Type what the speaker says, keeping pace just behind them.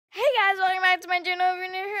back to my channel. If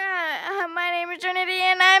you're new here, my name is Trinity,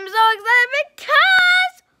 and I'm so excited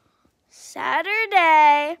because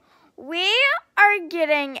Saturday we are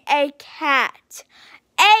getting a cat.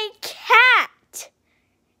 A cat!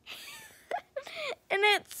 And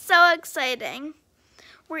it's so exciting.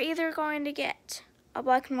 We're either going to get a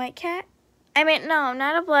black and white cat. I mean, no,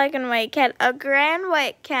 not a black and white cat. A grand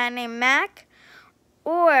white cat named Mac,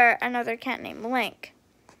 or another cat named Link.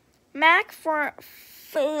 Mac for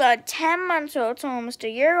 10 months old, so almost a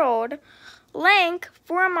year old. Link,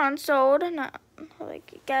 4 months old, not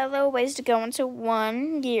like got a little ways to go into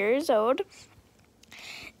 1 year old.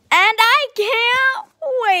 And I can't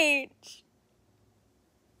wait.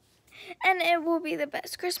 And it will be the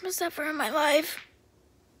best Christmas ever in my life.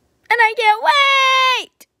 And I can't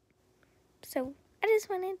wait. So I just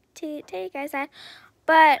wanted to tell you guys that.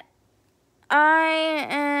 But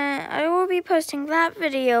I will be posting that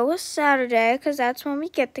video Saturday because that's when we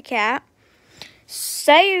get the cat.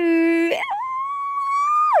 So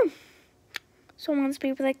once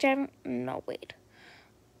people like driving, no wait.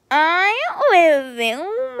 I will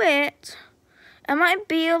film it. It might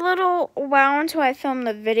be a little while until I film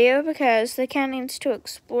the video because the cat needs to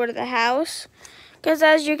explore the house. Because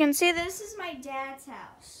as you can see, this is my dad's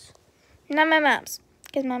house, not my mom's.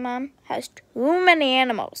 Because my mom has too many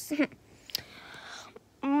animals.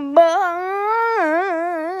 But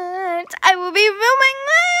I will be filming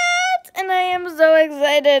that, and I am so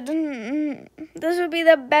excited. This will be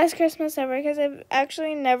the best Christmas ever because I've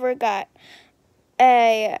actually never got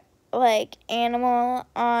a animal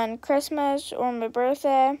on Christmas or my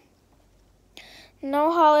birthday.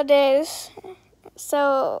 No holidays.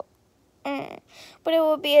 So, but it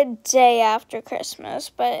will be a day after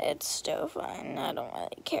Christmas, but it's still fine. I don't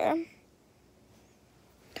really care.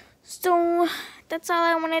 So, that's all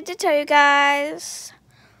I wanted to tell you guys.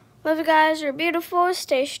 Love you guys. You're beautiful.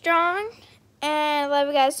 Stay strong. And love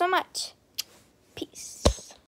you guys so much. Peace.